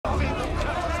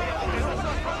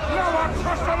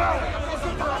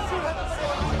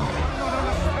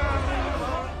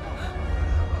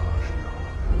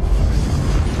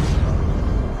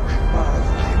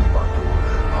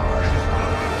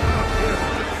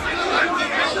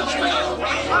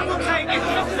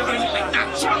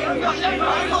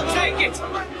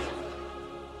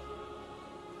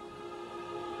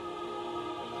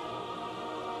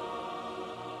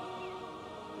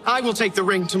I will take the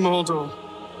ring to Mordor.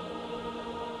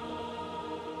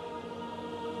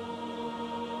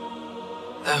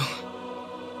 Though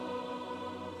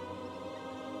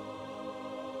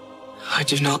I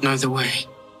do not know the way.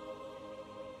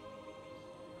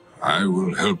 I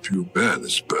will help you bear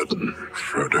this burden,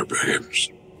 Frodo behaves,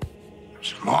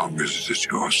 as long as it is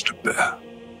yours to bear.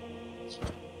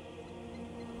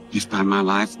 If by my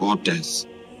life or death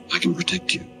I can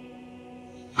protect you,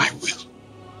 I will.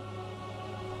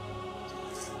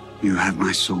 You have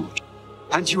my sword.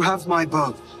 And you have my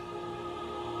bow.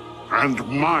 And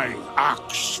my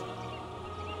axe.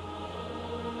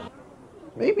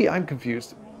 Maybe I'm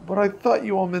confused, but I thought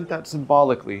you all meant that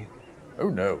symbolically. Oh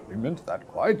no, we meant that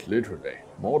quite literally.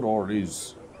 Mordor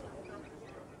is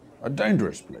a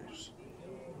dangerous place.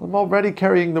 I'm already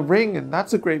carrying the ring, and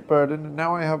that's a great burden, and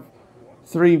now I have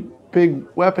 3 big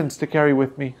weapons to carry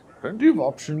with me. Plenty of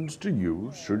options to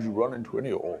use should you run into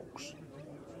any orcs.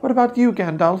 What about you,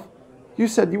 Gandalf? You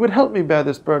said you would help me bear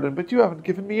this burden, but you haven't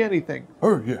given me anything.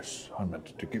 Oh yes, I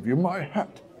meant to give you my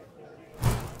hat.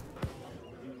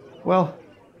 Well,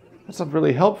 that's not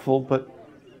really helpful, but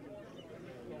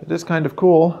it is kind of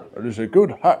cool. It is a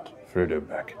good hat, Frodo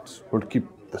Baggins. Will keep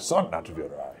the sun out of your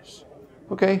eyes.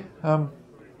 Okay,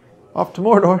 off to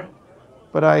Mordor,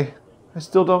 but I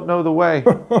still don't know the way.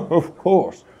 Of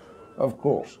course.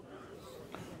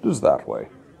 It is that way.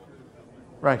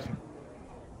 Right.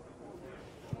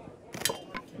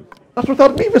 Not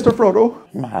without me, Mr. Frodo.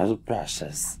 My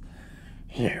precious.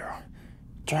 Here,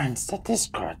 try and set this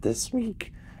card this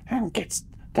week and get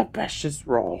the precious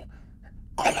roll.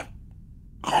 Call him.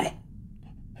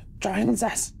 Joins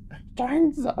us.